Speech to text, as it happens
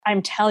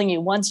I'm telling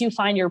you, once you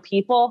find your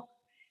people,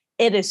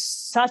 it is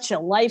such a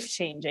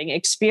life-changing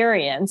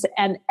experience,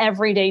 and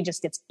every day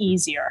just gets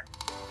easier.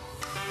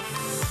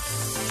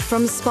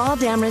 From Spa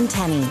Dameron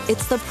Tenney,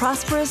 it's the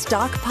Prosperous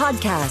Doc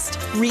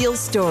Podcast. Real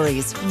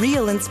stories,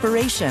 real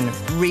inspiration,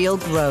 real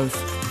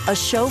growth. A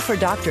show for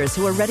doctors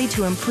who are ready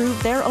to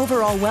improve their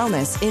overall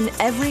wellness in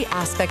every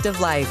aspect of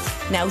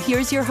life. Now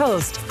here's your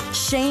host,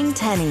 Shane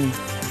Tenney.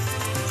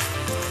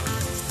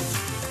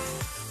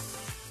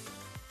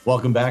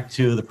 Welcome back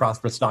to the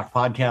Prosperous Doc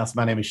Podcast.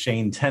 My name is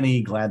Shane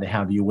Tenney. Glad to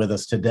have you with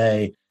us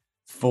today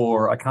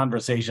for a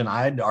conversation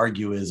I'd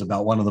argue is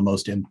about one of the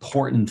most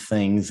important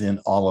things in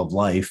all of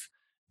life,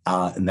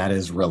 and that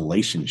is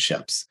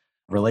relationships.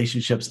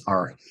 Relationships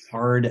are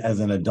hard as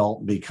an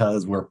adult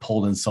because we're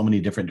pulled in so many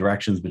different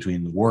directions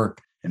between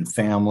work and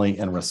family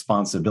and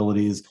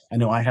responsibilities. I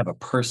know I have a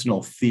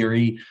personal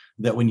theory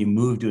that when you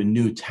move to a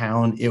new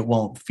town, it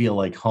won't feel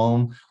like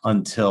home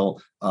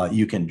until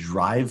you can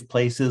drive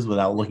places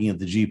without looking at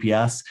the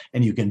GPS,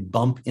 and you can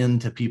bump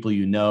into people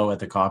you know at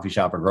the coffee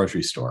shop or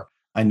grocery store.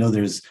 I know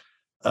there's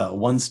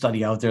one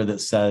study out there that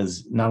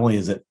says not only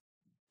is it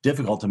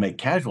difficult to make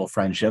casual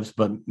friendships,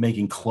 but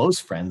making close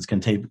friends can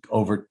take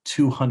over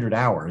 200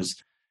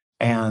 hours.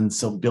 And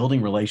so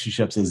building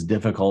relationships is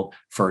difficult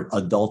for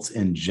adults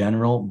in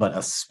general, but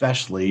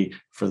especially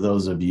for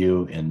those of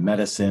you in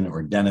medicine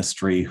or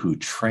dentistry who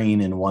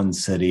train in one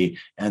city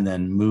and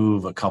then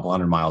move a couple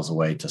hundred miles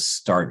away to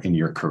start in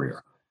your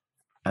career.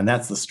 And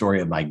that's the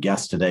story of my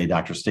guest today.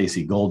 Dr.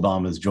 Stacy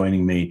Goldbaum is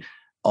joining me,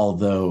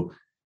 although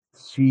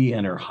she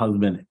and her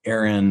husband,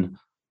 Aaron,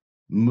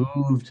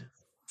 moved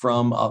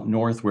from up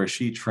north where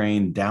she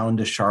trained down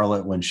to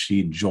Charlotte when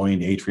she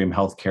joined Atrium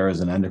Healthcare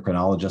as an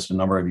endocrinologist a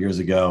number of years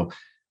ago.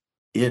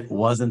 It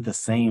wasn't the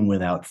same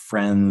without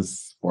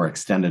friends or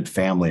extended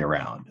family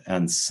around.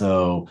 And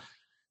so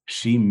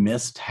she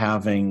missed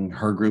having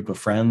her group of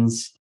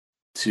friends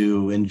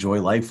to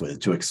enjoy life with,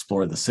 to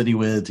explore the city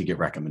with, to get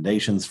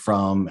recommendations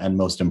from, and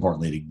most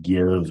importantly, to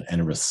give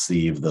and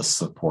receive the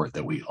support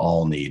that we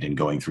all need in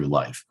going through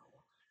life.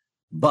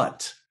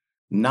 But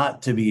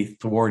not to be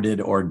thwarted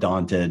or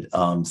daunted,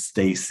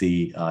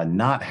 Stacy,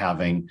 not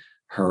having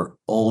her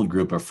old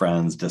group of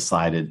friends,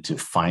 decided to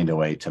find a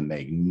way to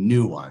make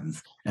new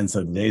ones. And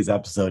so today's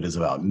episode is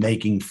about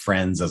making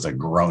friends as a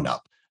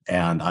grown-up.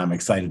 And I'm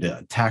excited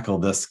to tackle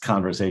this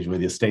conversation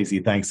with you. Stacy,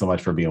 thanks so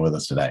much for being with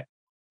us today.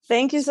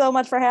 Thank you so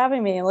much for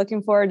having me. I'm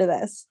looking forward to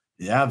this.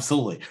 Yeah,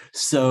 absolutely.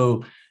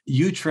 So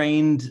you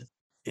trained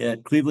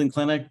at Cleveland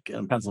Clinic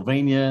in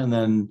Pennsylvania and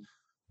then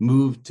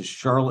moved to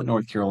Charlotte,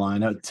 North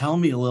Carolina. Tell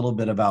me a little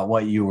bit about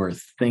what you were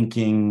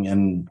thinking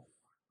and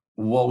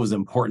what was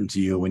important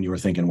to you when you were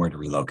thinking where to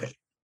relocate.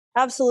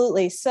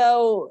 Absolutely.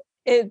 So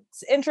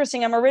it's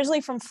interesting. I'm originally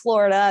from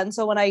Florida. And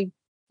so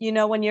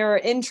when you're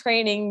in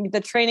training,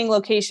 the training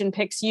location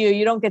picks you.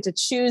 You don't get to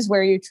choose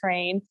where you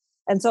train.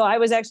 And so I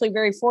was actually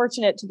very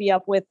fortunate to be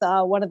up with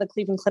one of the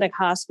Cleveland Clinic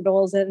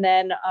hospitals and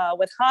then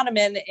with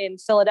Hahnemann in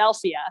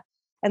Philadelphia.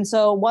 And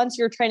so once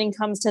your training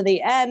comes to the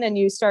end and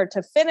you start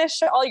to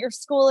finish all your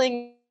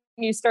schooling,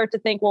 you start to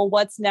think, well,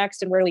 what's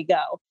next and where do we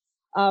go?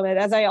 And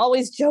as I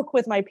always joke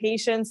with my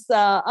patients,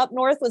 up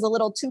north was a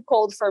little too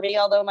cold for me,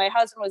 although my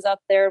husband was up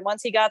there. And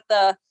once he got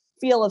the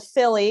feel of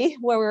Philly,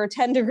 where we were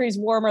 10 degrees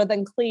warmer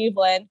than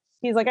Cleveland,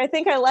 he's like, I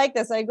think I like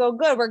this. I go,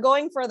 good, we're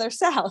going further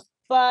south.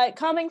 But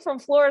coming from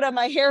Florida,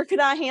 my hair could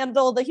not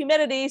handle the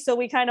humidity. So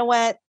we kind of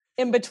went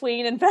in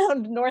between and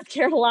found North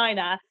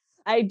Carolina.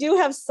 I do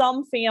have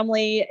some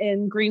family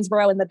in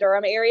Greensboro in the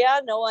Durham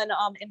area, no one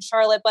in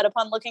Charlotte, but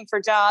upon looking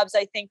for jobs,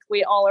 I think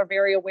we all are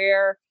very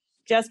aware,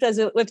 just as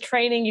with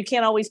training, you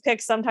can't always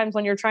pick. Sometimes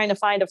when you're trying to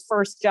find a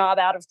first job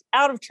out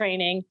of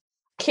training,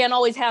 can't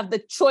always have the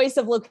choice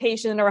of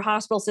location or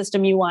hospital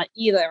system you want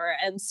either.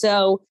 And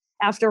so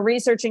after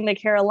researching the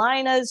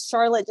Carolinas,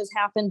 Charlotte just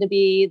happened to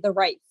be the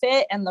right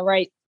fit and the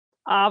right,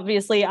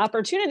 obviously,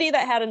 opportunity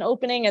that had an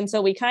opening. And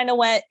so we kind of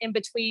went in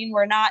between.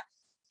 We're not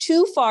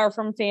too far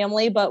from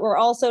family, but we're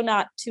also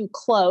not too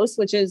close,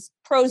 which is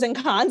pros and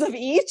cons of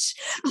each,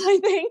 I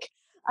think.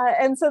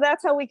 And so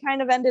that's how we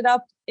kind of ended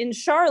up in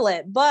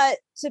Charlotte. But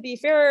to be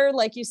fair,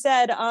 like you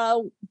said,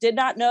 did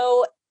not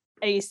know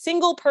a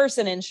single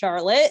person in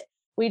Charlotte.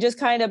 We just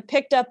kind of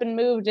picked up and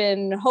moved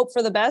and hoped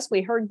for the best.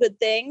 We heard good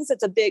things.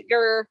 It's a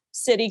bigger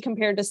city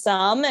compared to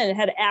some and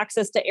had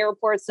access to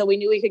airports. So we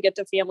knew we could get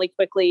to family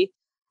quickly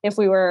if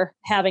we were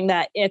having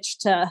that itch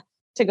to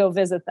go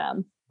visit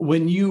them.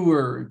 When you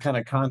were kind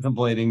of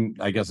contemplating,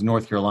 I guess,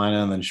 North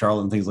Carolina and then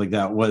Charlotte and things like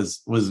that,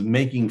 was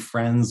making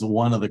friends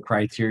one of the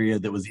criteria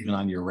that was even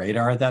on your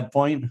radar at that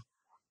point?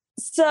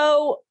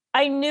 So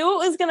I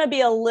knew it was going to be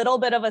a little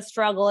bit of a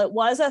struggle. It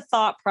was a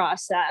thought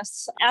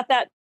process. At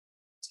that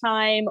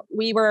time,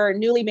 we were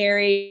newly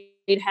married,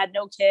 had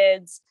no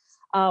kids.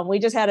 We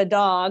just had a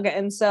dog.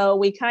 And so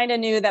we kind of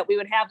knew that we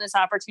would have this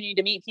opportunity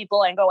to meet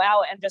people and go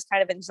out and just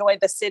kind of enjoy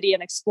the city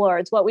and explore.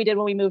 It's what we did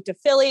when we moved to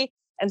Philly.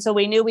 And so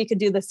we knew we could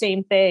do the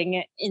same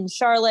thing in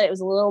Charlotte. It was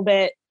a little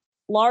bit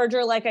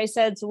larger, like I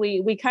said. So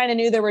we kind of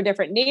knew there were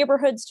different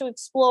neighborhoods to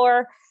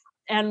explore.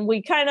 And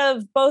we kind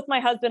of, both my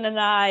husband and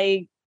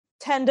I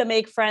tend to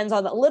make friends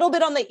on a little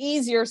bit on the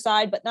easier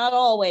side, but not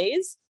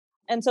always.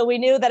 And so we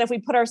knew that if we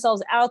put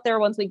ourselves out there,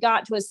 once we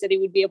got to a city,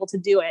 we'd be able to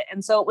do it.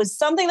 And so it was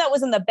something that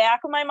was in the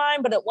back of my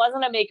mind, but it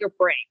wasn't a make or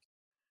break.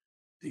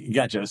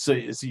 Gotcha. So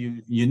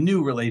you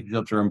knew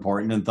relationships are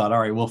important and thought, all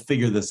right, we'll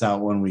figure this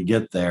out when we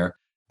get there.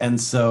 And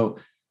so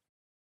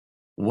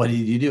what did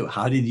you do?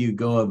 How did you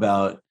go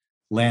about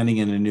landing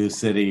in a new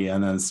city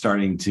and then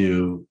starting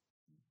to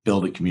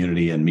build a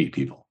community and meet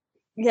people?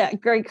 Yeah,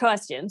 great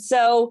question.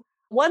 So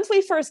once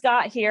we first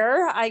got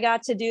here, I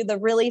got to do the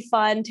really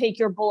fun take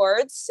your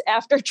boards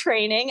after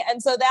training.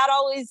 And so that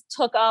always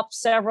took up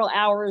several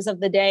hours of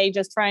the day,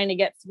 just trying to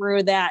get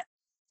through that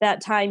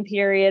time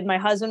period. My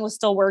husband was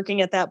still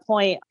working at that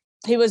point.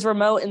 He was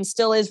remote and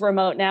still is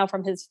remote now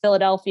from his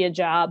Philadelphia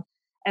job.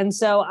 And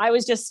so I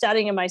was just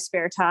studying in my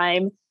spare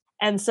time.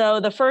 And so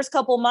the first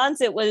couple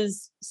months, it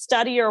was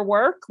study or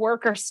work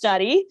or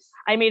study.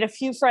 I made a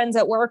few friends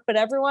at work, but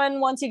everyone,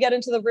 once you get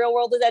into the real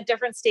world, is at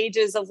different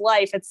stages of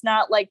life. It's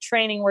not like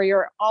training where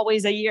you're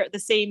always the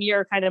same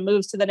year kind of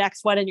moves to the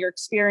next one and you're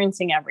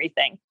experiencing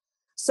everything.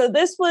 So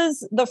this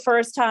was the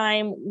first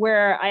time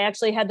where I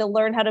actually had to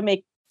learn how to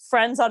make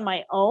friends on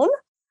my own.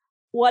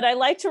 What I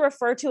like to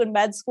refer to in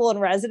med school and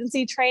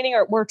residency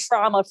training were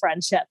trauma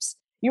friendships.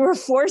 You were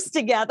forced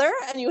together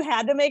and you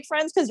had to make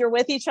friends because you're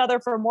with each other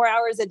for more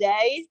hours a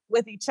day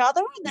with each other.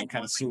 You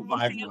kind of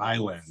Survivor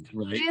Island,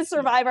 right? It is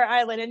Survivor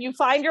Island. And you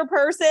find your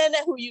person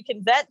who you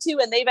can vent to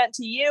and they vent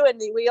to you. And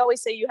we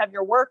always say you have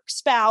your work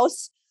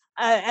spouse.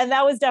 And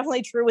that was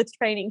definitely true with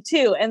training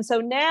too. And so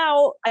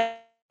now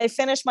I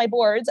finished my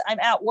boards. I'm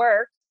at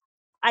work.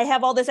 I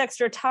have all this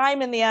extra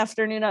time in the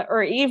afternoon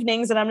or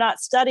evenings and I'm not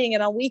studying.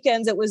 And on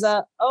weekends, it was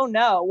oh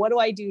no, what do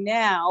I do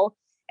now?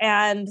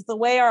 And the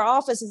way our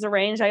office is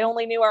arranged, I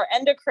only knew our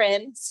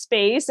endocrine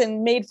space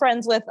and made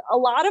friends with a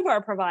lot of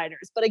our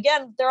providers. But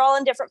again, they're all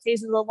in different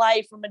phases of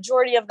life. A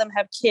majority of them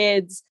have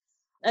kids.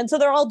 And so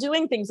they're all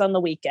doing things on the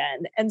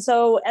weekend. And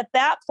so at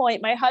that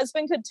point, my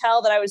husband could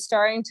tell that I was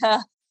starting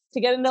to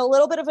get into a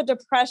little bit of a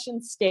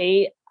depression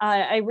state.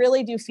 I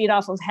really do feed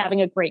off of having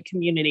a great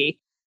community.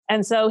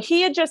 And so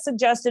he had just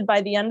suggested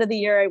by the end of the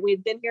year,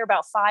 we'd been here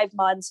about 5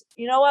 months.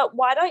 You know what?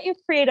 Why don't you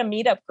create a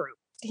meetup group?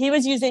 He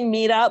was using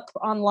Meetup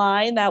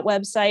online, that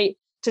website,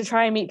 to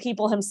try and meet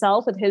people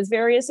himself with his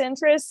various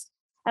interests.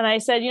 And I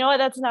said, you know what,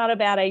 that's not a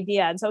bad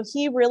idea. And so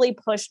he really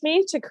pushed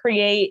me to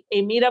create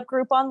a Meetup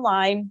group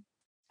online.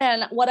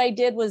 And what I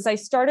did was I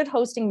started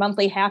hosting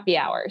monthly happy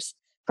hours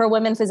for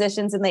women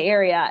physicians in the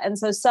area. And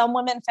so some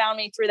women found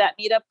me through that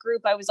Meetup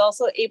group. I was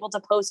also able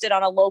to post it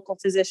on a local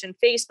physician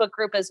Facebook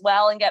group as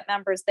well and get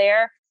members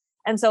there.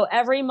 And so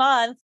every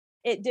month,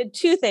 it did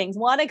two things.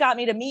 One, it got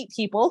me to meet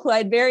people who I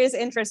had various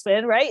interests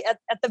in, right?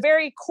 At the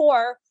very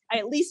core, I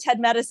at least had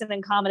medicine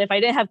in common if I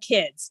didn't have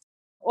kids,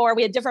 or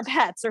we had different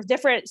pets or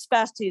different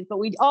specialties, but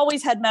we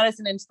always had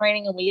medicine and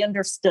training and we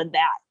understood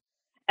that.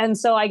 And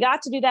so I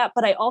got to do that,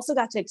 but I also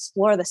got to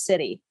explore the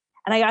city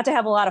and I got to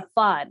have a lot of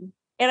fun.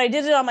 And I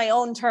did it on my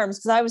own terms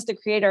because I was the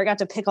creator. I got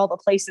to pick all the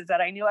places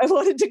that I knew I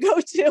wanted to go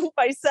to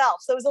myself.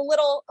 So it was a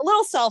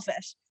little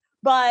selfish,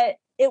 but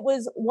it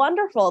was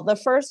wonderful. The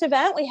first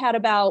event, we had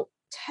about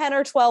 10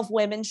 or 12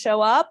 women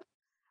show up.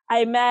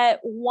 I met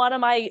one of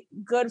my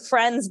good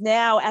friends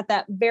now at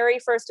that very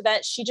first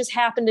event. She just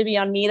happened to be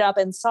on Meetup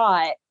and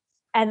saw it.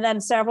 And then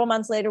several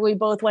months later, we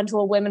both went to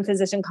a women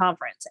physician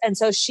conference. And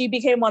so she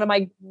became one of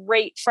my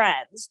great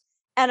friends.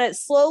 And it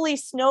slowly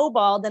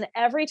snowballed. And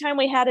every time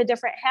we had a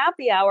different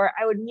happy hour,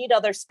 I would meet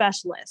other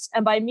specialists.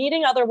 And by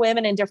meeting other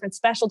women in different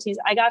specialties,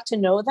 I got to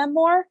know them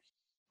more.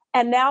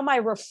 And now my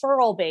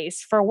referral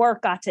base for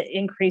work got to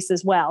increase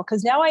as well.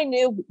 Because now I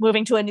knew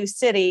moving to a new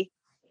city,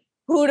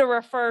 who to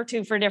refer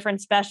to for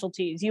different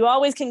specialties. You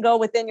always can go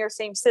within your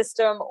same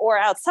system or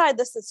outside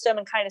the system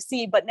and kind of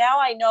see, but now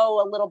I know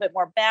a little bit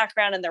more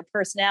background in their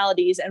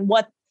personalities and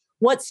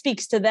what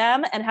speaks to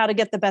them and how to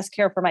get the best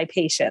care for my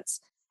patients.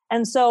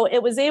 And so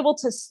it was able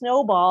to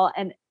snowball.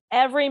 And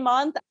every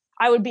month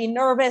I would be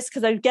nervous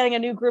because I was getting a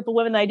new group of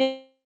women that I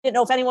didn't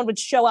know if anyone would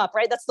show up,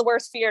 right? That's the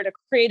worst fear, to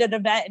create an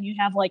event and you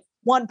have like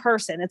one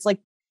person. It's like,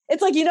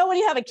 you know, when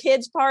you have a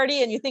kid's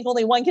party and you think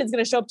only one kid's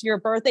going to show up to your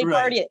birthday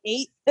party at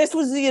 8, this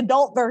was the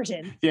adult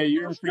version. Yeah.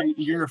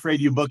 You're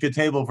afraid you book a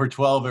table for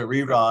 12 at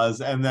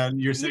Re-Raws and then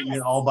you're sitting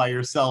there all by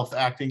yourself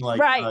acting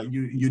like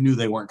you knew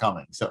they weren't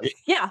coming. So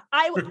yeah,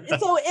 I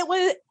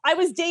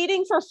was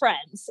dating for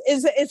friends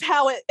is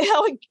how it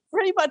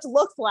pretty much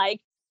looks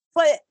like.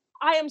 But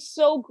I am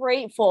so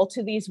grateful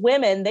to these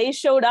women. They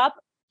showed up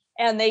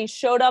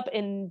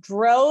in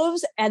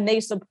droves and they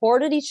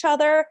supported each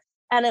other.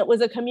 And it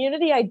was a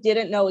community I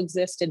didn't know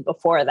existed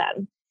before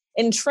then.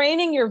 In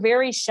training, you're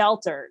very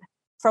sheltered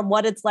from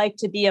what it's like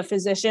to be a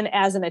physician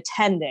as an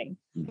attending.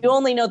 You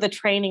only know the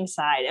training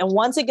side. And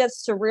once it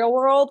gets to real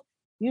world,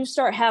 you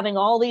start having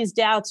all these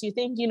doubts. You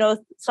think you know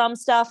some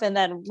stuff, and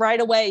then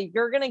right away,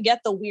 you're going to get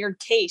the weird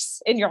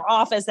case in your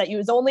office that you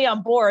was only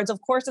on boards.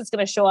 Of course, it's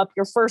going to show up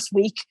your first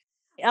week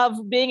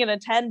of being an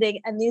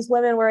attending, and these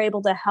women were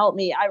able to help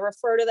me. I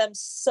refer to them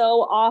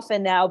so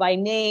often now by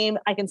name.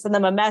 I can send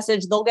them a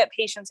message. They'll get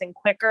patients in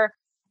quicker.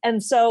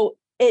 And so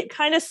it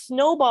kind of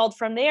snowballed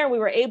from there. We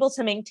were able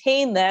to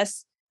maintain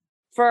this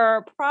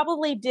for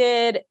probably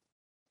did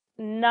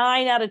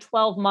 9 out of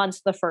 12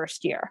 months the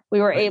first year. We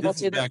were able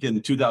to. Back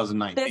in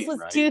 2019. This was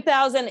right?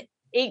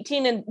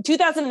 2018 and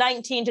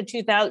 2019 to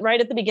 2000,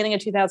 right at the beginning of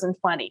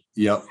 2020.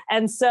 Yep.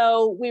 And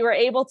so we were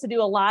able to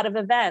do a lot of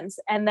events.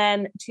 And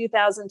then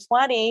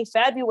 2020,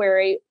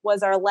 February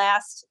was our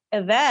last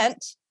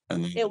event.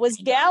 It was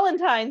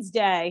Galentine's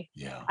Day.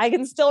 Yeah. I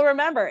can still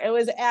remember. It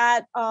was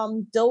at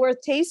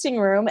Dilworth Tasting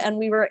Room, and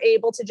we were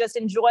able to just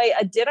enjoy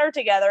a dinner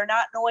together,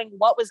 not knowing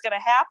what was going to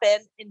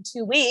happen in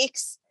 2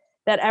 weeks,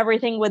 that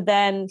everything would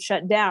then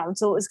shut down.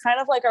 So it was kind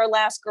of like our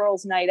last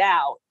girls' night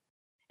out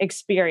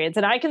experience.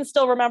 And I can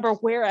still remember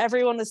where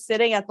everyone was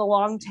sitting at the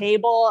long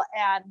table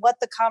and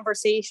what the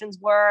conversations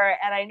were.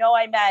 And I know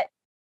I met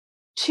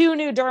 2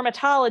 new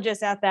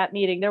dermatologists at that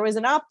meeting. There was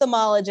an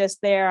ophthalmologist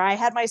there. I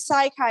had my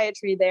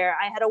psychiatry there.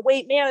 I had a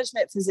weight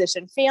management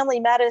physician, family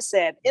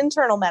medicine,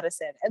 internal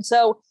medicine. And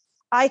so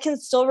I can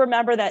still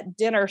remember that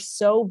dinner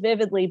so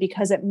vividly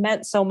because it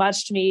meant so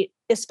much to me,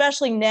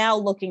 especially now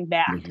looking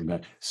back.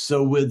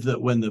 So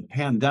when the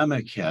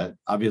pandemic hit,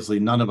 obviously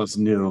none of us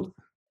knew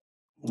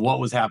what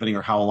was happening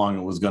or how long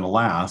it was going to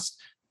last.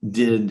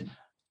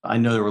 I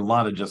know there were a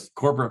lot of just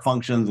corporate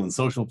functions and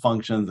social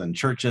functions and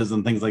churches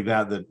and things like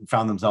that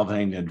found themselves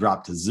having to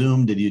drop to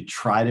Zoom. Did you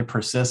try to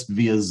persist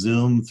via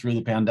Zoom through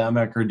the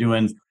pandemic, or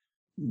doing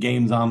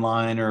games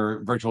online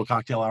or virtual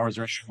cocktail hours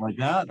or anything like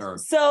that? Or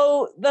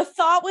so the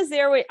thought was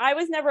there. I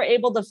was never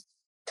able to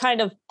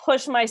kind of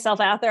push myself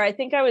out there. I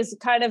think I was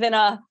kind of in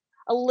a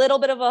little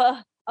bit of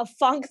a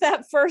funk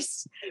that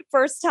first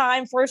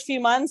few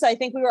months. I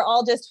think we were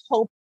all just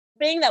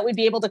hoping that we'd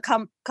be able to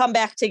come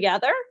back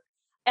together.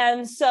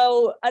 And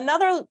so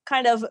another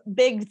kind of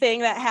big thing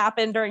that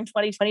happened during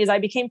 2020 is I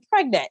became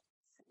pregnant.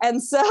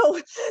 And so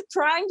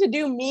trying to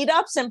do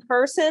meetups in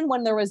person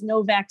when there was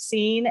no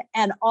vaccine,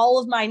 and all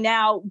of my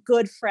now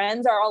good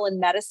friends are all in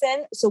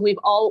medicine. So we've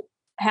all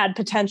had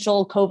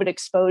potential COVID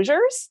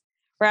exposures,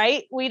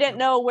 right? We didn't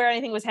know where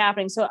anything was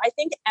happening. So I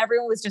think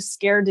everyone was just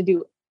scared to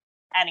do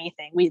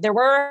anything. There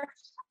were,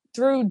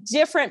 through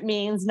different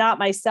means, not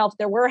myself,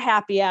 there were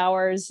happy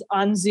hours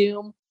on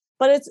Zoom,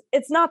 but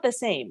it's not the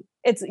same.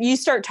 You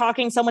start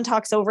talking, someone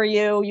talks over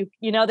you,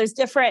 there's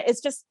different,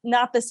 it's just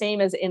not the same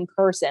as in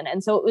person.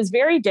 And so it was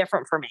very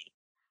different for me.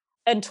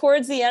 And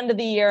towards the end of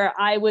the year,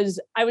 I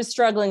was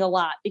struggling a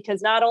lot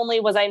because not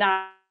only was I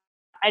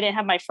didn't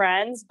have my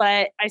friends,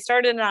 but I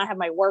started to not have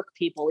my work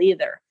people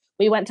either.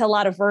 We went to a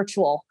lot of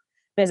virtual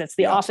visits.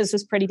 The office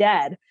was pretty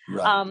dead.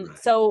 Right.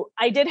 So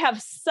I did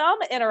have some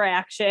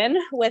interaction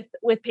with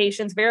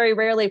patients, very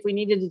rarely if we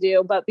needed to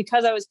do, but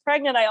because I was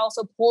pregnant, I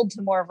also pulled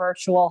to more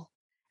virtual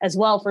as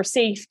well for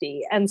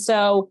safety. And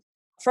so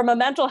from a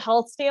mental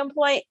health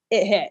standpoint,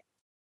 it hit.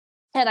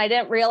 And I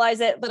didn't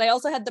realize it, but I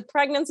also had the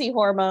pregnancy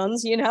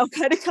hormones,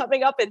 kind of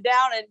coming up and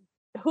down. And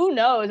who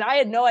knows? I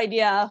had no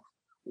idea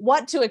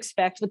what to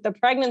expect with the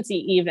pregnancy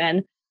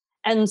even.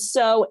 And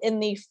so in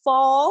the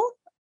fall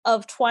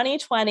of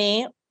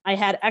 2020, I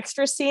had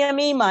extra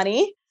CME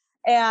money.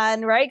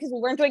 And right, because we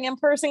weren't doing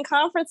in-person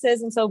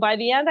conferences. And so by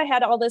the end, I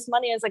had all this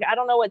money. I was like, I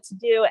don't know what to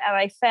do. And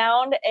I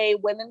found a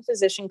women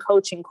physician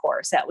coaching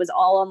course that was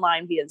all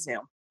online via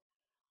Zoom.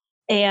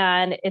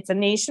 And it's a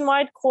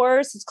nationwide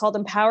course. It's called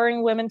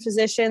Empowering Women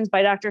Physicians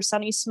by Dr.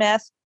 Sunny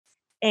Smith.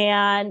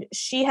 And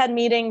she had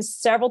meetings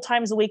several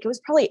times a week. It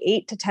was probably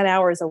 8 to 10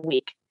 hours a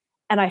week.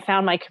 And I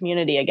found my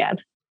community again.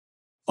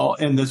 Oh,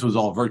 and this was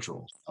all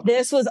virtual.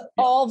 This was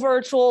all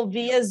virtual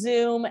via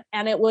Zoom,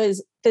 and it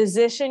was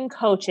physician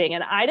coaching.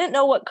 And I didn't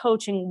know what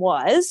coaching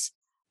was,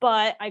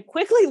 but I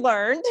quickly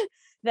learned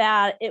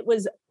that it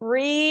was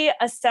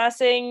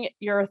reassessing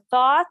your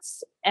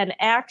thoughts and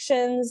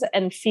actions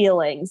and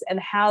feelings and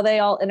how they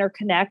all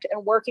interconnect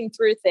and working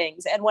through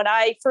things. And when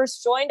I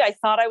first joined, I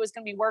thought I was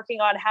going to be working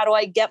on how do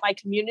I get my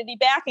community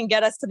back and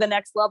get us to the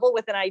next level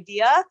with an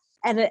idea.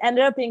 And it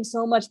ended up being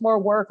so much more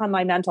work on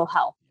my mental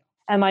health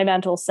and my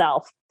mental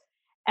self.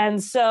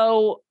 And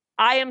so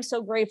I am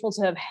so grateful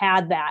to have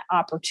had that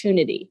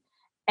opportunity.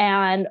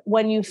 And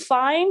when you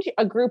find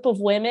a group of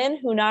women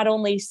who not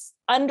only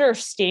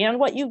understand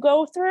what you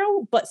go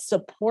through, but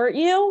support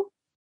you,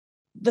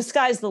 the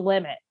sky's the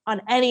limit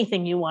on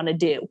anything you want to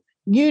do.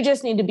 You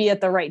just need to be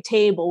at the right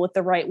table with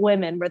the right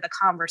women where the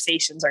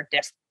conversations are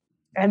different.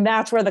 And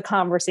that's where the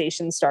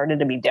conversations started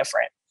to be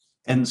different.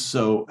 And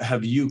so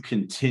have you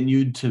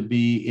continued to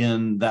be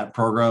in that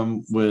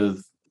program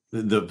with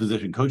the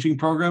physician coaching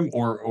program,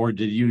 or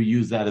did you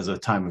use that as a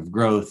time of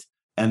growth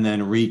and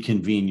then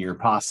reconvene your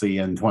posse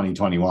in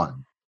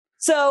 2021?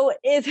 So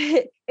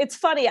it's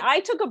funny. I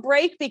took a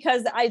break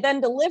because I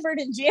then delivered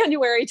in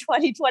January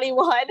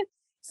 2021.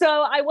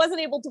 So I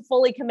wasn't able to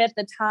fully commit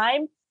the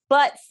time.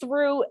 But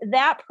through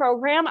that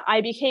program,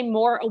 I became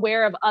more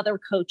aware of other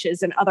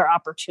coaches and other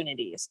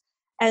opportunities.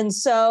 And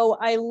so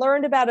I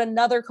learned about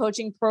another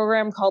coaching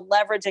program called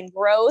Leverage and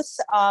Growth.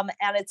 And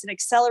it's an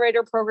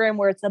accelerator program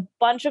where it's a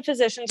bunch of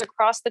physicians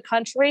across the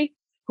country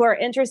who are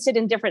interested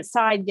in different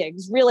side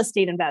gigs, real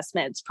estate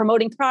investments,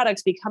 promoting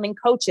products, becoming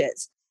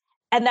coaches.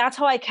 And that's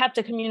how I kept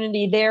a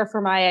community there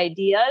for my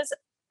ideas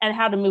and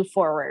how to move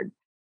forward.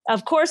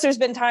 Of course, there's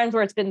been times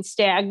where it's been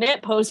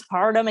stagnant,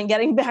 postpartum, and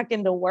getting back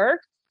into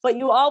work, but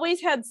you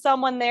always had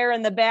someone there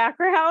in the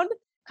background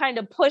kind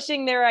of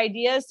pushing their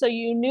ideas. So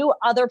you knew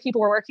other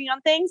people were working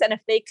on things. And if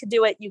they could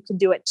do it, you could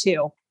do it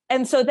too.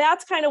 And so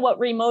that's kind of what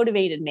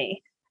remotivated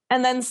me.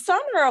 And then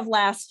summer of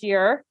last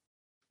year,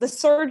 the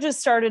surges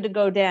started to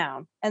go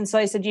down. And so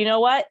I said, you know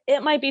what?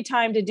 It might be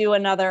time to do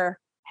another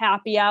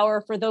happy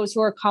hour for those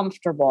who are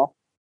comfortable.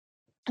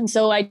 And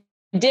so I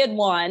did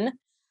one.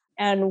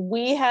 And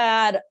we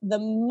had the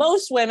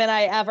most women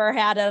I ever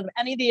had of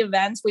any of the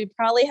events. We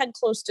probably had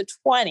close to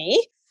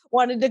 20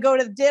 wanted to go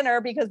to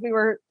dinner because we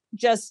were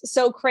just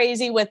so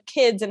crazy with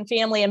kids and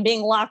family and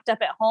being locked up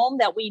at home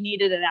that we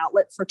needed an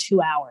outlet for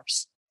 2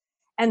 hours.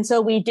 And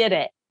so we did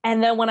it.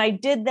 And then when I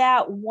did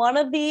that, one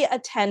of the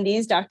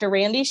attendees, Dr.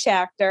 Randy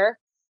Schachter,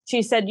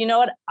 she said, you know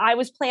what? I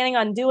was planning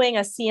on doing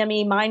a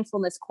CME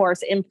mindfulness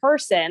course in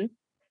person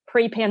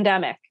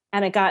pre-pandemic,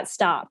 and it got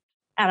stopped.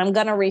 And I'm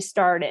going to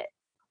restart it.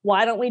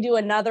 Why don't we do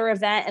another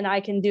event and I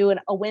can do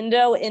a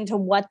window into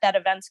what that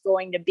event's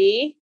going to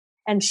be?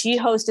 And she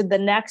hosted the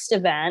next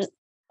event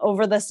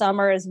over the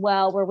summer as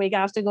well, where we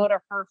got to go to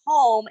her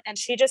home and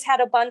she just had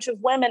a bunch of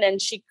women and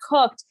she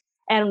cooked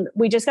and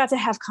we just got to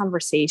have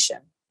conversation.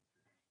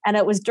 And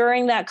it was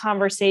during that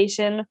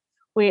conversation,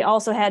 we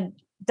also had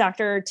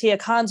Dr. Tia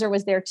Konzer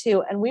was there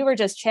too. And we were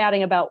just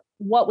chatting about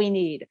what we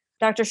need.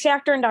 Dr.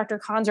 Schachter and Dr.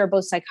 Konzer are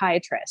both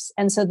psychiatrists.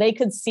 And so they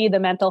could see the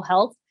mental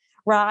health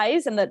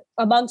rise and that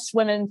amongst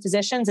women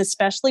physicians,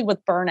 especially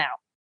with burnout.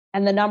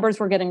 And the numbers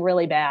were getting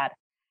really bad.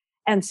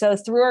 And so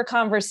through our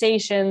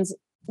conversations,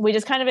 we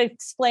just kind of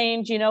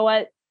explained, you know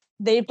what,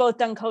 they've both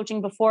done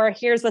coaching before.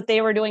 Here's what they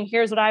were doing.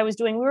 Here's what I was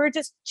doing. We were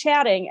just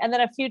chatting. And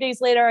then a few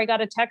days later, I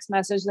got a text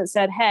message that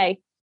said, hey,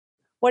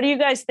 what do you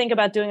guys think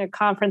about doing a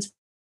conference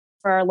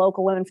for our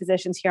local women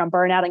physicians here on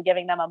burnout and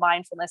giving them a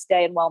mindfulness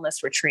day and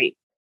wellness retreat?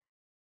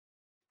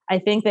 I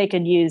think they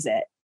could use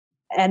it.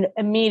 And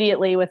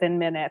immediately within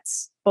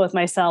minutes, both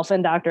myself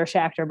and Dr.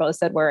 Schachter both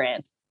said we're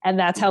in. And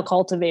that's how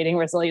Cultivating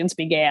Resilience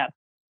began.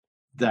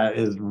 That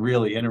is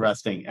really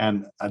interesting.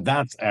 And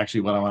that's actually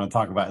what I want to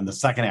talk about in the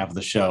second half of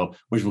the show,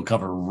 which we'll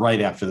cover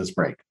right after this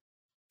break.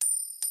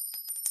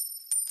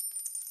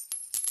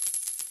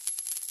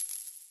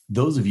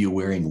 Those of you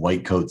wearing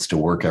white coats to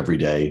work every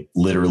day,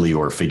 literally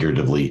or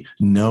figuratively,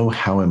 know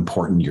how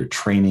important your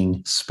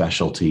training,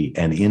 specialty,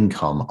 and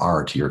income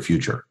are to your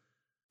future.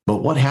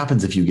 But what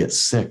happens if you get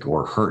sick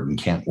or hurt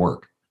and can't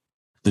work?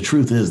 The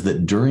truth is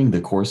that during the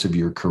course of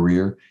your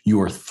career,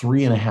 you are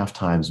 3.5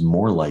 times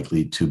more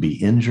likely to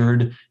be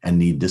injured and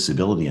need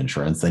disability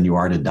insurance than you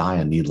are to die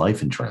and need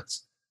life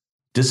insurance.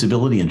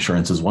 Disability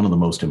insurance is one of the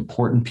most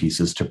important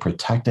pieces to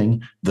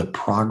protecting the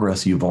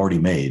progress you've already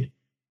made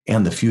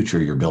and the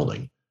future you're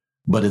building.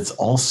 But it's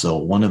also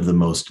one of the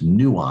most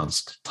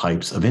nuanced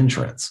types of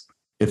insurance.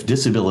 If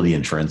disability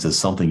insurance is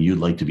something you'd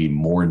like to be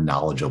more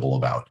knowledgeable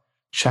about,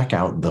 check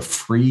out the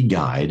free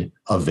guide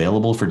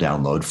available for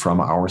download from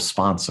our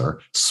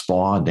sponsor,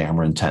 Spa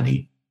Dameron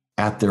Tenney,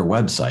 at their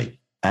website,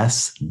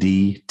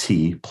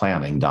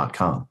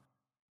 sdtplanning.com.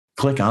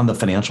 Click on the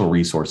Financial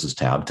Resources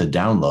tab to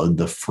download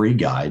the free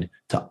guide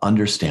to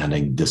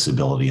understanding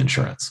disability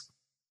insurance.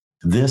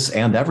 This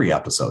and every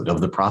episode of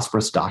the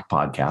Prosperous Doc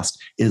Podcast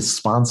is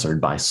sponsored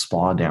by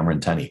Spa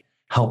Dameron Tenney,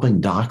 helping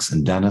docs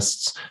and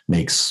dentists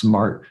make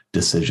smart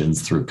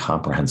decisions through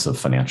comprehensive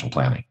financial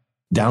planning.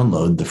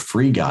 Download the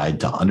free guide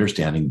to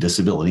understanding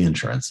disability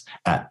insurance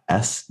at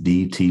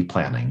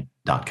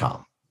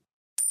sdtplanning.com.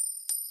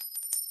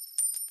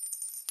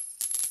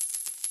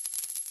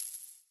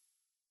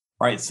 All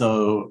right,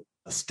 so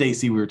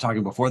Stacy, we were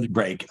talking before the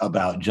break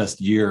about just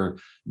your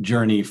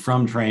journey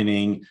from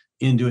training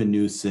into a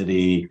new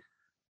city,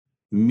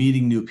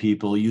 meeting new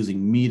people, using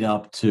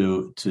Meetup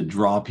to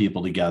draw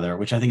people together,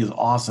 which I think is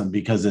awesome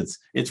because it's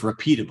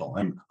repeatable.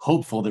 I'm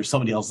hopeful there's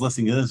somebody else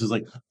listening to this who's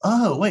like,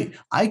 oh, wait,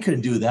 I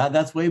could do that.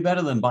 That's way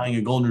better than buying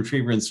a golden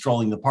retriever and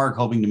strolling the park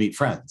hoping to meet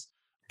friends.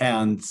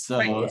 And so,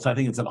 Right. So I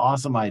think it's an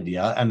awesome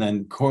idea. And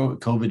then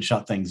COVID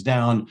shut things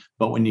down.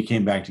 But when you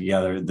came back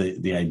together,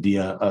 the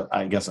idea,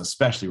 I guess,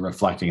 especially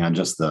reflecting on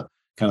just the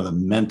kind of the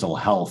mental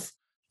health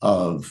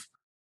of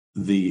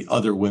the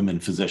other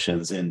women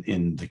physicians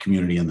in the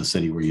community in the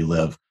city where you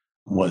live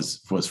was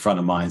front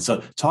of mind.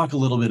 So talk a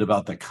little bit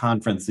about the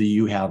conference that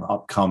you have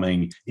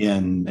upcoming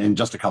in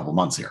just a couple of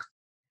months here.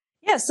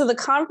 Yeah, so the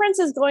conference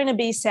is going to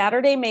be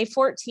Saturday, May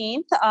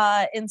 14th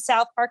in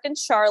South Park in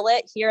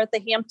Charlotte here at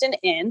the Hampton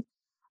Inn.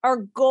 Our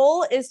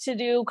goal is to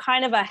do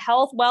kind of a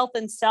health, wealth,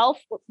 and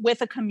self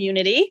with a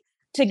community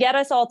to get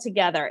us all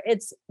together.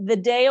 It's the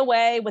day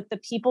away with the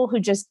people who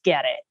just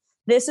get it.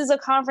 This is a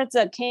conference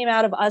that came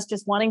out of us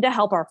just wanting to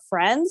help our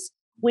friends.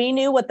 We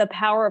knew what the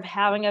power of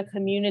having a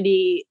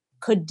community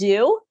could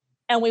do.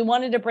 And we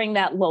wanted to bring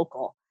that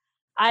local.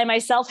 I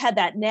myself had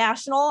that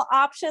national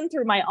option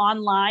through my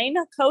online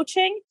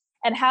coaching.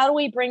 And how do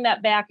we bring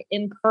that back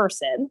in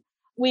person?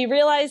 We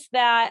realized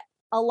that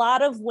a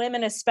lot of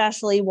women,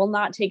 especially, will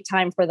not take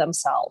time for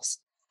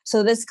themselves.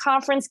 So this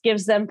conference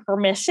gives them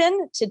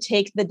permission to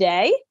take the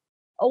day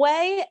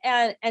away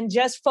and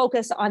just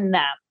focus on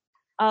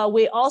them.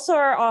 We also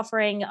are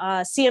offering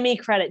CME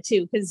credit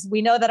too, because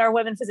we know that our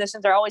women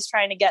physicians are always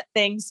trying to get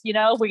things,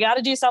 we got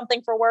to do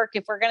something for work.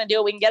 If we're going to do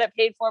it, we can get it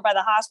paid for by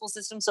the hospital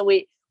system. So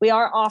we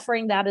are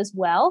offering that as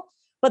well.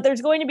 But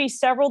there's going to be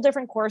several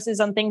different courses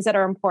on things that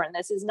are important.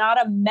 This is not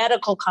a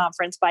medical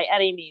conference by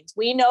any means.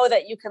 We know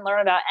that you can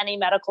learn about any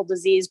medical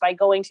disease by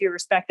going to your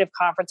respective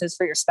conferences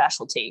for your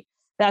specialty.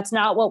 That's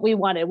not what we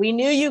wanted. We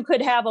knew you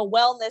could have a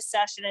wellness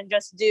session and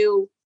just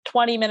do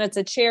 20 minutes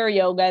of chair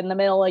yoga in the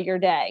middle of your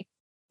day.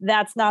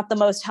 That's not the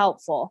most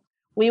helpful.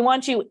 We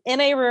want you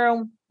in a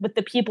room with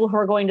the people who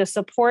are going to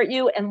support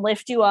you and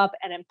lift you up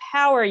and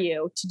empower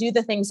you to do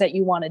the things that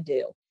you want to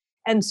do.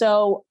 And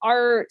so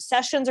our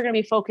sessions are going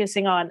to be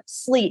focusing on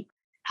sleep,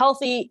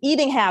 healthy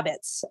eating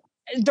habits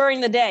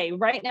during the day.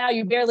 Right now,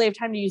 you barely have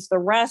time to use the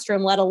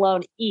restroom, let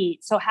alone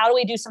eat. So how do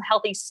we do some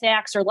healthy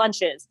snacks or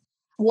lunches?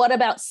 What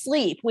about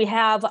sleep? We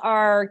have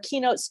our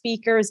keynote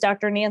speakers,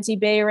 Dr. Nancy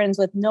Behrens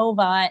with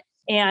Novant,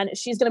 and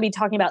she's going to be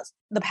talking about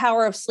the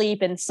power of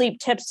sleep and sleep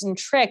tips and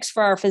tricks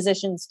for our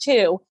physicians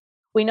too.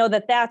 We know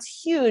that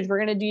that's huge. We're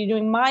going to be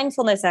doing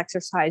mindfulness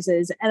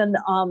exercises. And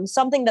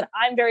something that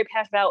I'm very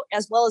passionate about,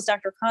 as well as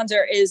Dr.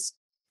 Konzer, is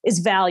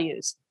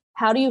values.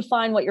 How do you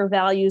find what your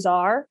values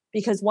are?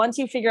 Because once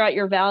you figure out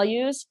your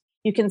values,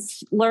 you can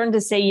learn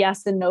to say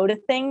yes and no to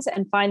things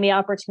and find the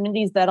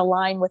opportunities that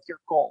align with your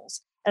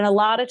goals. And a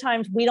lot of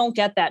times we don't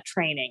get that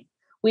training.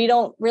 We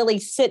don't really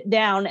sit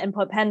down and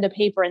put pen to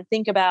paper and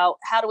think about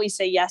how do we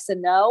say yes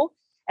and no?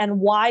 And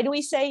why do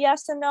we say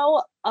yes and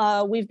no?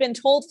 We've been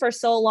told for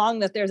so long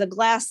that there's a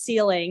glass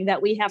ceiling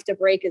that we have to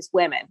break as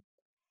women.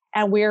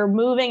 And we're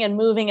moving and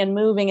moving and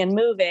moving and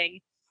moving.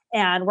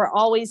 And we're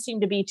always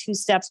seem to be 2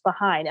 steps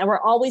behind. And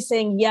we're always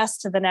saying yes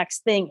to the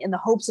next thing in the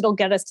hopes it'll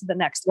get us to the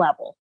next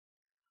level.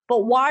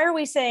 But why are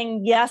we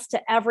saying yes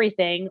to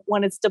everything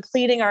when it's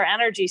depleting our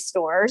energy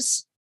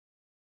stores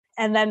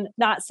and then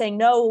not saying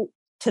no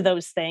to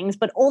those things,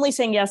 but only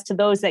saying yes to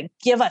those that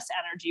give us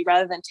energy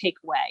rather than take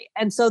away?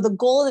 And so the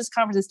goal of this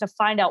conference is to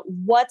find out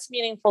what's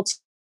meaningful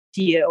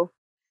to you,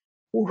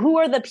 who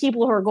are the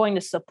people who are going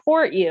to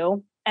support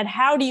you, and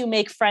how do you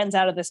make friends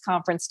out of this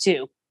conference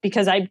too?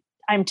 Because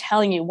I'm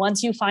telling you,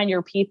 once you find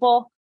your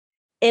people,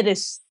 it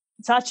is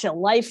such a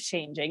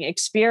life-changing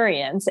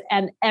experience,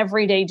 and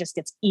every day just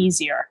gets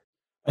easier.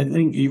 I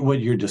think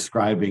what you're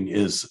describing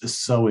is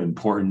so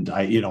important.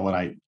 When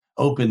I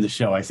opened the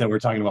show, I said we're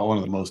talking about one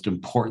of the most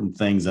important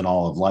things in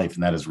all of life,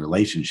 and that is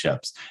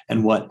relationships.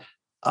 And what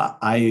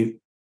I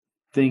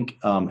think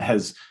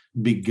has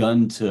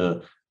begun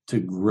to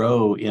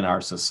grow in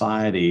our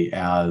society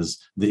as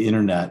the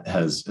internet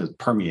has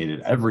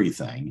permeated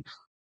everything,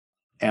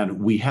 and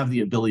we have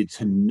the ability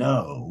to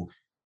know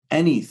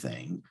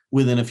anything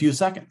within a few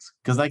seconds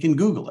because I can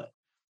Google it.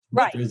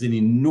 But Right. there's an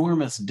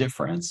enormous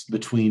difference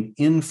between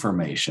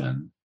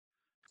information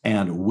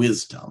and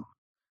wisdom.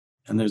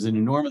 And there's an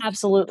enormous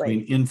Absolutely.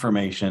 difference between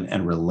information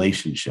and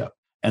relationship.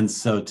 And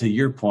so to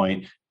your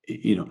point,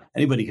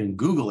 anybody can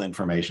Google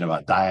information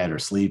about diet or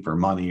sleep or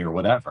money or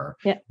whatever,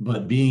 Yeah.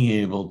 but being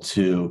able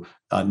to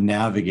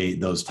navigate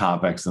those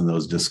topics and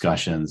those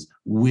discussions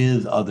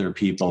with other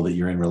people that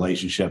you're in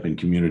relationship and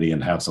community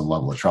and have some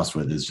level of trust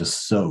with is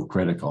just so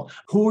critical.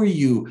 Who are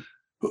you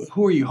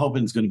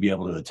hoping is going to be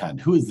able to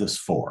attend? Who is this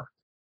for?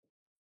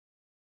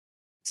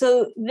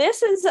 So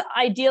this is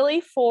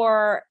ideally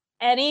for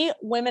any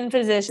women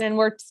physician.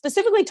 We're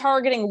specifically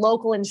targeting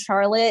local in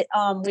Charlotte.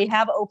 We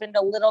have opened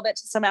a little bit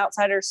to some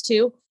outsiders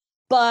too,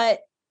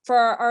 but for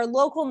our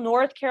local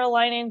North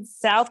Carolina and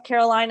South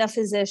Carolina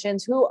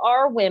physicians who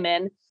are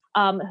women,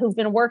 who've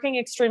been working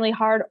extremely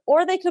hard,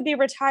 or they could be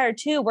retired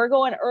too. We're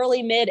going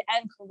early, mid,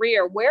 and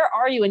career. Where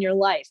are you in your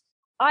life?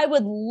 I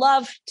would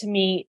love to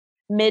meet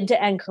mid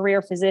to end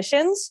career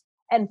physicians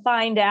and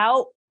find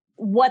out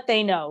what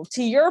they know.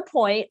 To your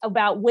point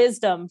about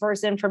wisdom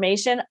versus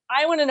information,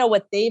 I want to know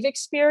what they've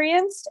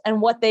experienced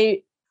and what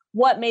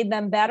made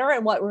them better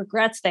and what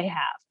regrets they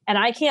have. And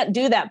I can't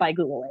do that by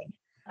Googling.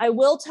 I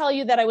will tell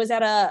you that I was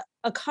at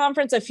a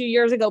conference a few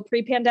years ago,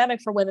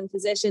 pre-pandemic, for women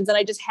physicians, and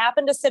I just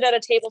happened to sit at a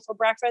table for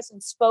breakfast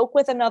and spoke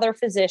with another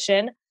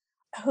physician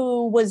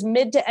who was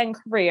mid to end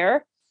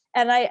career.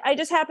 And I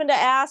just happened to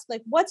ask,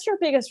 what's your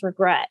biggest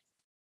regret?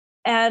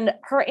 And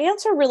her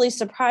answer really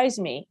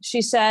surprised me.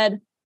 She said,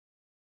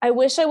 I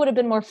wish I would have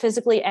been more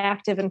physically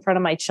active in front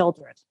of my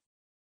children.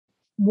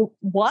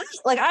 What?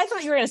 I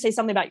thought you were going to say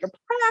something about your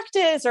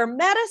practice or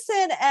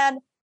medicine, and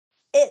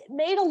it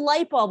made a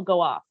light bulb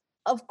go off.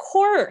 Of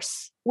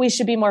course, we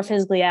should be more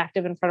physically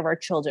active in front of our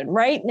children.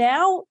 Right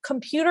now,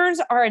 computers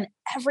are in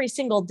every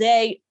single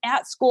day,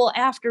 at school,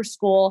 after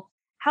school.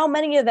 How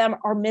many of them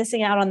are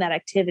missing out on that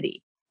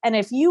activity? And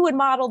if you would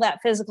model that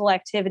physical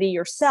activity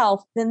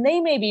yourself, then they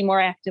may be more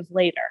active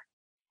later.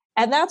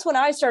 And that's when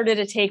I started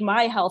to take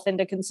my health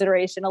into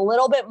consideration a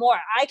little bit more.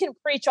 I can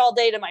preach all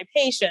day to my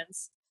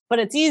patients, but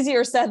it's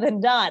easier said than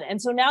done.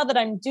 And so now that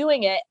I'm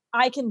doing it,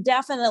 I can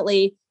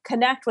definitely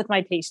connect with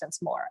my patients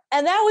more.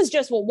 And that was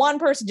just what one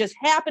person just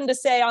happened to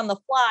say on the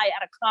fly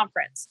at a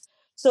conference.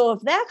 So if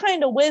that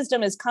kind of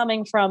wisdom is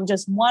coming from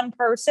just one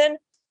person,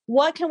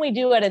 what can we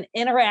do at an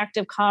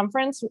interactive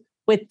conference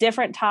with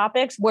different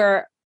topics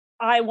where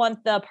I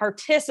want the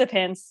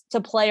participants to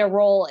play a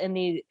role in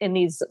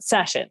these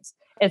sessions?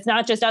 It's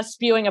not just us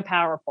spewing a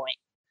PowerPoint.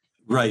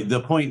 Right. The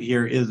point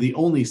here is the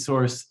only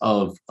source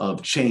of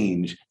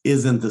change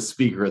isn't the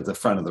speaker at the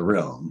front of the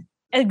room.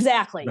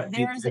 Exactly. Right.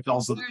 It's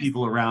also the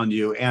people around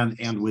you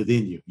and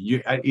within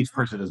you. Each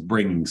person is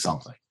bringing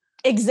something.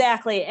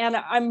 Exactly. And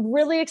I'm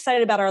really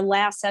excited about our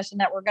last session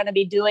that we're going to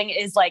be doing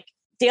is like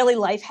daily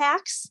life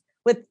hacks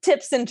with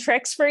tips and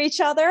tricks for each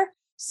other.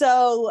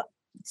 So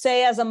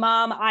say as a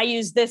mom, I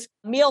use this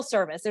meal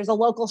service. There's a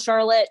local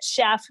Charlotte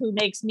chef who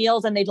makes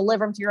meals and they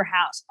deliver them to your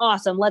house.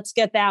 Awesome. Let's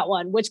get that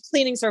one. Which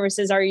cleaning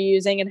services are you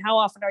using and how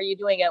often are you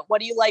doing it?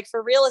 What do you like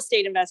for real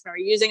estate investment? Are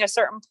you using a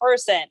certain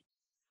person?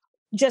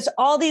 Just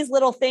all these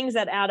little things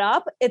that add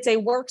up. It's a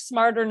work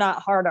smarter,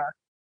 not harder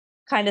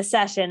kind of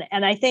session.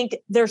 And I think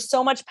there's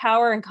so much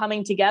power in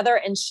coming together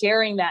and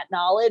sharing that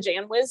knowledge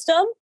and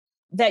wisdom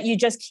that you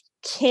just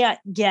can't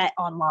get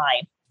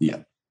online.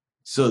 Yeah.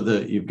 So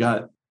you've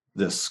got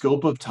the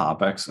scope of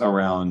topics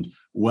around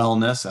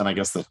wellness, and I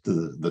guess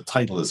the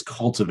title is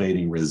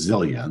Cultivating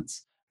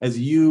Resilience. As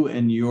you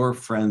and your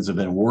friends have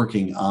been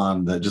working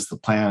on the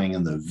planning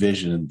and the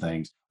vision and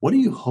things, what are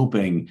you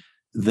hoping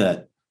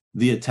that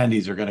the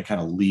attendees are going to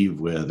kind of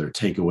leave with or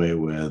take away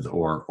with,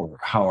 or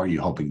how are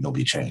you hoping they'll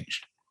be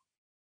changed?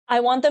 I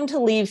want them to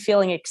leave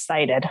feeling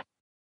excited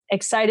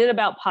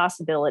about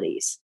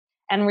possibilities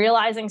and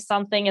realizing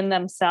something in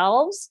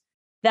themselves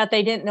that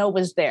they didn't know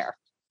was there.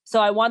 So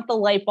I want the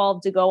light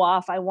bulb to go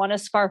off. I want to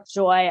spark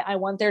joy. I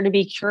want there to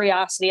be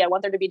curiosity. I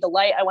want there to be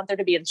delight. I want there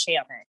to be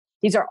enchantment.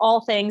 These are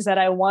all things that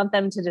I want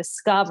them to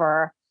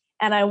discover,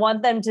 and I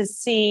want them to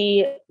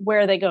see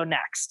where they go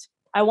next.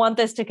 I want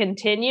this to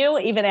continue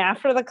even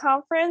after the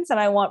conference, and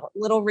I want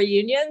little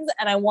reunions,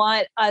 and I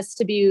want us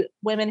to be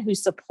women who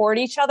support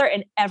each other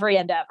in every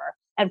endeavor.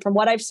 And from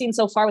what I've seen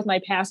so far with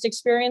my past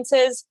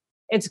experiences,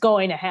 it's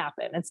going to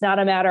happen. It's not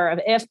a matter of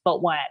if,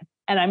 but when.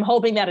 And I'm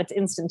hoping that it's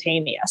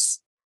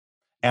instantaneous.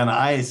 And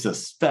I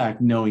suspect,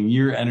 knowing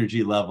your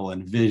energy level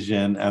and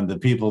vision and the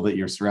people that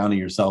you're surrounding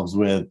yourselves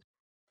with,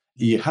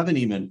 you haven't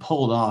even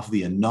pulled off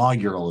the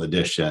inaugural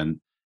edition,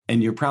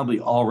 and you're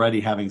probably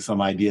already having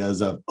some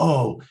ideas of,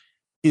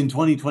 in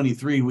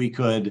 2023, we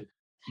could,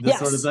 this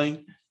sort of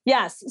thing?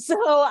 Yes. So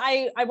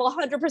I will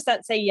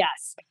 100% say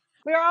yes.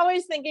 We're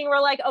always thinking,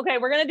 we're like, okay,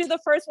 we're going to do the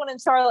first one in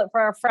Charlotte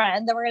for our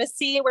friend. Then we're going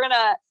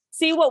to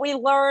see what we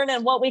learn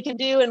and what we can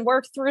do and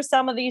work through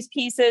some of these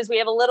pieces. We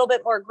have a little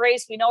bit more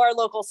grace. We know our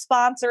local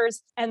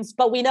sponsors,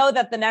 but we know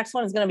that the next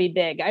one is going to be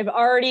big. I've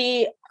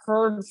already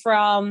heard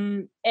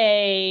from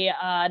a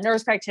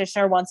nurse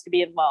practitioner wants to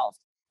be involved.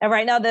 And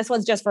right now, this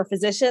one's just for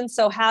physicians.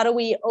 So how do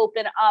we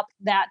open up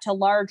that to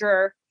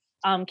larger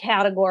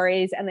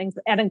categories and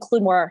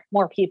include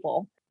more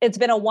people? It's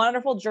been a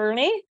wonderful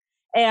journey.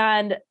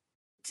 And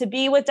to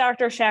be with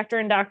Dr. Schachter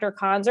and Dr.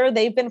 Konzer,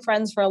 they've been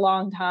friends for a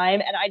long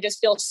time. And I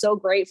just feel so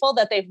grateful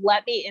that they've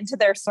let me into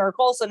their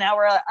circle. So now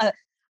we're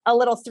a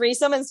little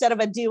threesome instead of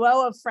a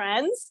duo of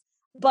friends.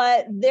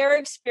 But their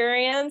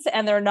experience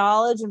and their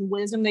knowledge and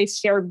wisdom they've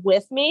shared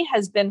with me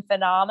has been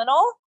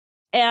phenomenal.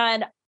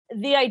 And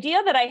the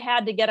idea that I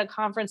had to get a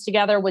conference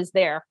together was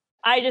there.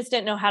 I just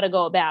didn't know how to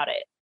go about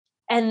it.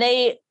 And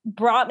they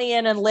brought me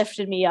in and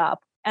lifted me up.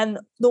 And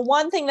the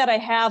one thing that I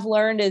have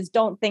learned is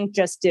don't think,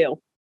 just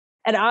do.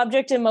 An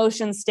object in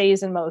motion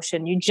stays in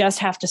motion. You just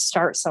have to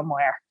start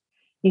somewhere.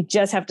 You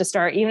just have to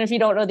start. Even if you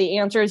don't know the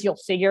answers, you'll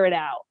figure it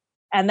out.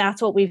 And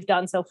that's what we've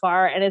done so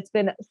far. And it's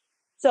been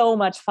so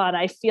much fun.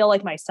 I feel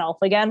like myself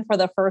again for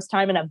the first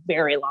time in a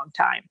very long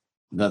time.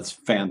 That's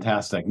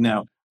fantastic.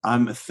 Now,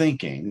 I'm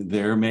thinking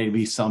there may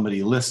be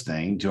somebody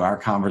listening to our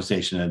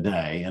conversation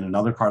today in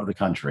another part of the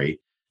country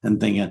and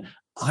thinking,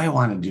 I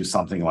want to do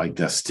something like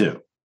this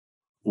too.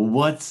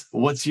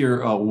 What's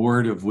your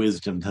word of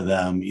wisdom to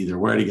them, either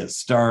where to get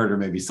started or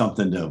maybe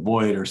something to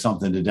avoid or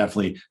something to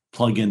definitely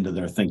plug into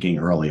their thinking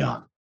early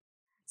on?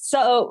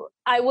 So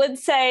I would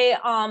say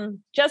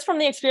just from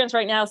the experience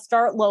right now,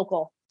 start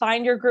local.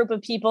 Find your group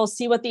of people,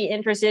 see what the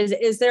interest is.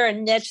 Is there a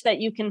niche that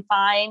you can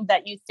find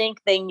that you think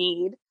they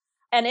need?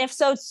 And if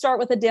so, start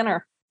with a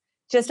dinner.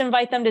 Just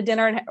invite them to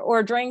dinner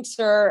or drinks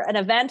or an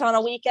event on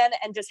a weekend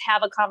and just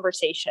have a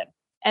conversation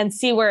and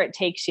see where it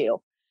takes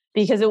you,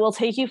 because it will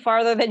take you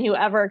farther than you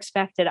ever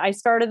expected. I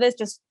started this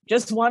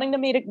just wanting to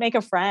make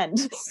a friend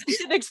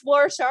and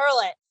explore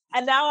Charlotte.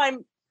 And now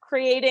I'm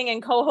creating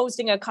and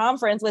co-hosting a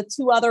conference with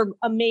two other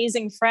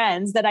amazing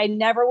friends that I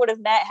never would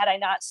have met had I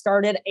not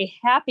started a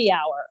happy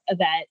hour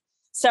event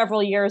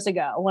several years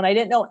ago when I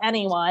didn't know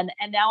anyone.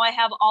 And now I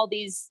have all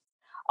these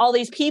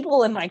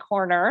people in my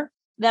corner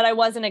that I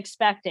wasn't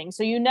expecting.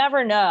 So you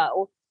never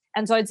know.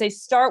 And so I'd say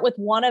start with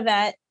one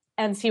event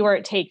and see where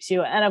it takes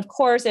you. And of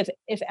course, if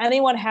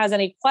anyone has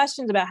any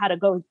questions about how to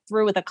go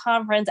through with a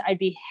conference, I'd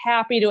be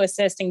happy to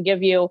assist and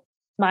give you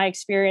my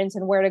experience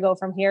and where to go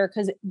from here,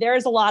 because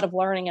there's a lot of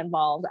learning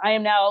involved. I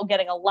am now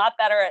getting a lot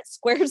better at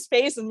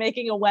Squarespace and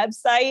making a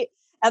website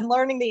and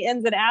learning the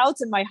ins and outs.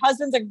 And my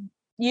husband's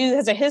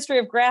has a history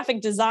of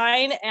graphic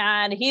design,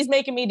 and he's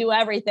making me do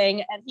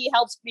everything. And he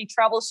helps me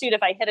troubleshoot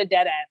if I hit a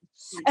dead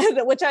end,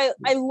 which I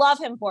love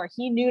him for.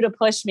 He knew to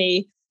push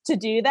me to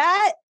do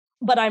that,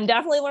 but I'm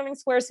definitely learning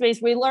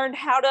Squarespace. We learned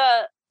how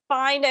to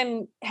find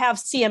and have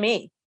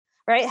CME,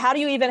 right? How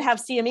do you even have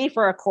CME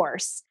for a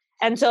course?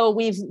 And so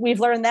we've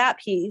learned that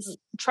piece,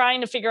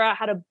 trying to figure out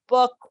how to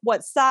book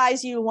what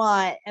size you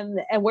want and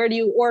where do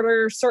you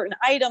order certain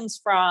items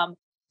from.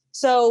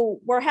 So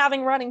we're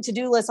having running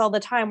to-do lists all the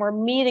time. We're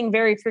meeting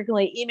very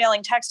frequently,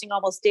 emailing, texting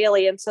almost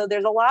daily. And so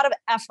there's a lot of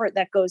effort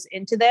that goes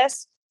into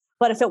this.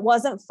 But if it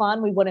wasn't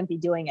fun, we wouldn't be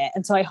doing it.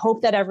 And so I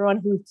hope that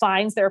everyone who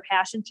finds their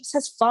passion just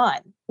has fun.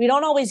 We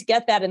don't always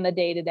get that in the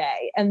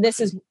day-to-day. And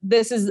this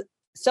is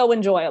so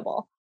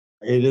enjoyable.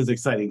 It is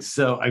exciting.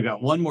 So I've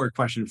got one more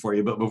question for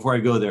you, but before I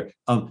go there,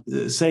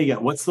 say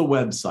again, what's the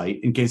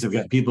website in case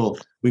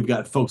we've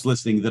got folks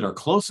listening that are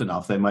close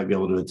enough, they might be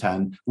able to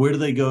attend. Where do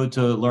they go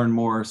to learn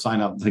more,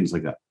 sign up, things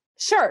like that?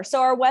 Sure. So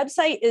our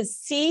website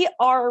is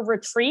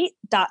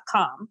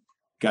crretreat.com.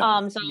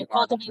 So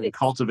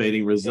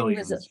cultivating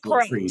resilience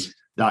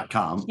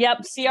retreat.com.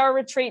 Yep.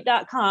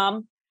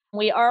 crretreat.com.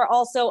 We are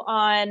also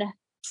on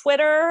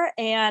Twitter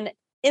and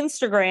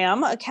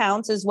Instagram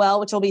accounts as well,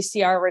 which will be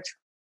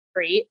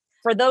crretreat.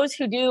 For those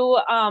who do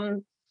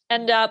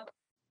end up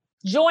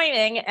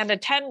joining and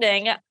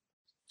attending,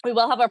 we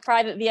will have a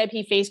private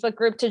VIP Facebook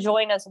group to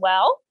join as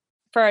well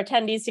for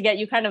attendees to get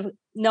you kind of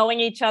knowing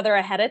each other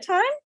ahead of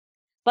time.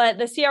 But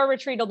the CR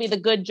Retreat will be the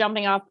good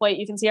jumping off point.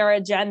 You can see our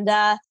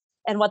agenda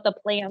and what the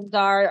plans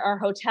are. Our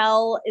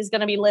hotel is going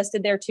to be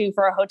listed there too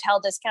for a hotel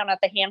discount at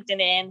the Hampton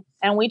Inn.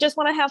 And we just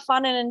want to have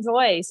fun and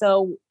enjoy.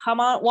 So come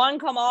on,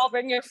 come all,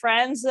 bring your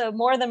friends,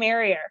 more the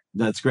merrier.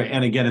 That's great.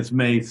 And again, it's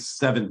May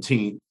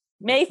 17th.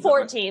 May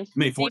 14th.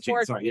 May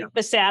 14th, sorry. Yeah.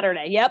 The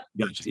Saturday. Yep.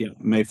 Gotcha. Yeah.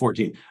 May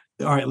 14th.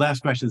 All right.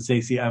 Last question,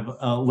 Stacy. I've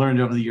learned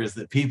over the years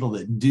that people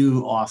that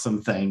do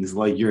awesome things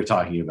like you're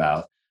talking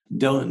about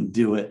don't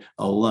do it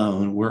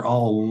alone. We're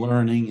all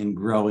learning and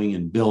growing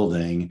and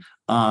building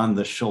on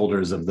the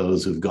shoulders of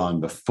those who've gone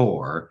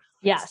before.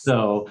 Yes.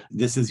 So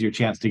this is your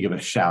chance to give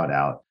a shout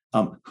out.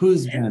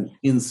 Who's been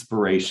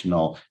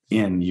inspirational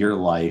in your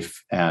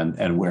life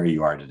and where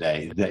you are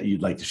today that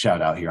you'd like to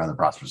shout out here on the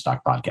Prosperous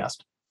Doc podcast?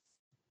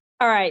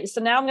 All right.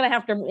 So now I'm going to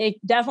have to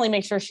definitely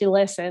make sure she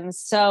listens.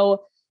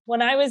 So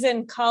when I was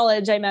in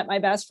college, I met my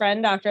best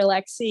friend, Dr.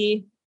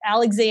 Lexi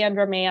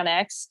Alexandra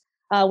Mannix.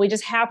 We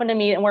just happened to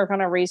meet and work on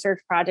a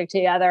research project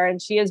together.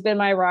 And she has been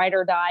my ride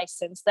or die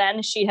since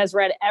then. She has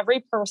read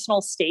every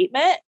personal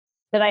statement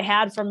that I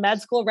had from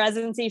med school,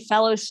 residency,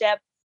 fellowship.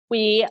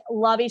 We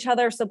love each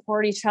other,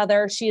 support each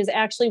other. She is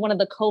actually one of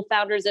the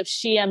co-founders of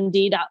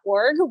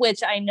shemd.org,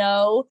 which I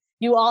know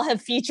you all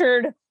have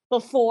featured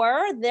before.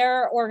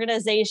 Their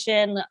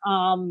organization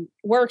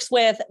works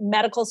with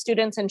medical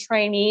students and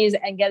trainees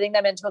and getting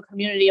them into a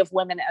community of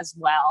women as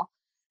well.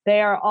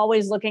 They are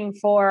always looking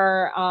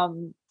for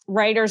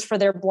writers for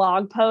their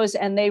blog posts,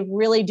 and they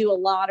really do a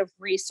lot of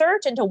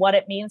research into what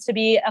it means to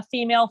be a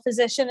female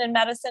physician in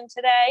medicine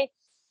today.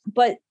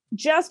 But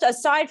just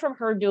aside from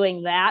her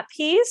doing that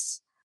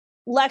piece,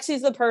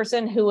 Lexi's the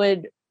person who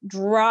would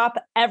drop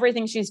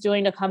everything she's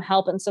doing to come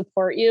help and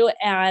support you.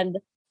 And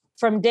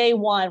from day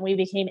one, we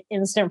became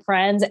instant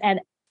friends, and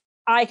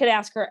I could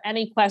ask her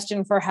any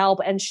question for help,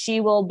 and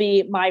she will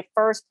be my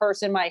first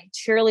person, my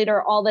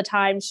cheerleader all the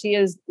time. She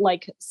is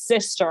like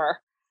sister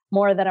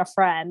more than a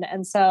friend.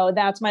 And so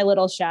that's my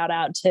little shout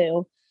out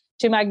to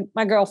my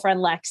girlfriend,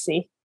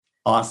 Lexi.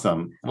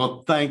 Awesome.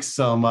 Well, thanks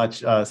so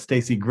much,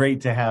 Stacy.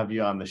 Great to have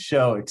you on the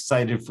show.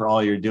 Excited for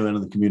all you're doing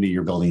in the community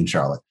you're building in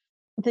Charlotte.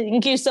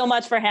 Thank you so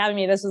much for having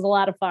me. This was a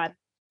lot of fun.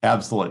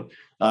 Absolutely.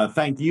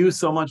 Thank you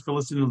so much for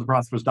listening to the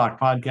Prosperous Doc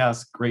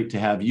podcast. Great to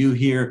have you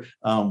here.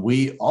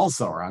 We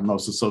also are on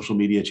most of the social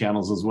media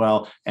channels as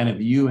well. And if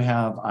you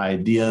have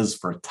ideas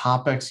for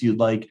topics you'd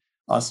like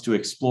us to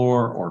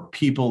explore or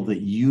people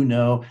that you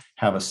know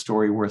have a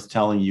story worth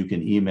telling, you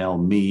can email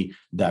me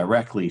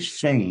directly,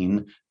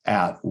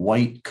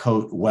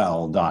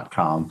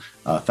 shane@whitecoatwell.com.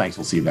 Thanks.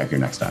 We'll see you back here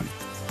next time.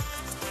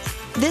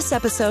 This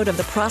episode of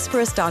the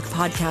Prosperous Doc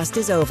podcast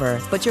is over,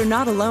 but you're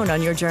not alone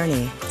on your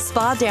journey.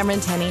 Spa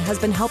Damranteni has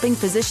been helping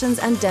physicians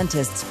and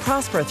dentists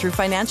prosper through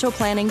financial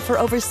planning for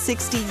over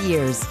 60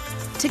 years.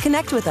 To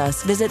connect with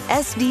us, visit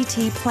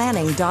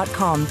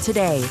sdtplanning.com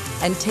today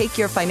and take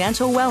your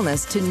financial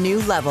wellness to new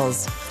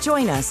levels.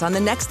 Join us on the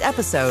next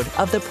episode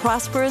of the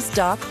Prosperous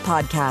Doc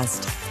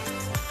podcast.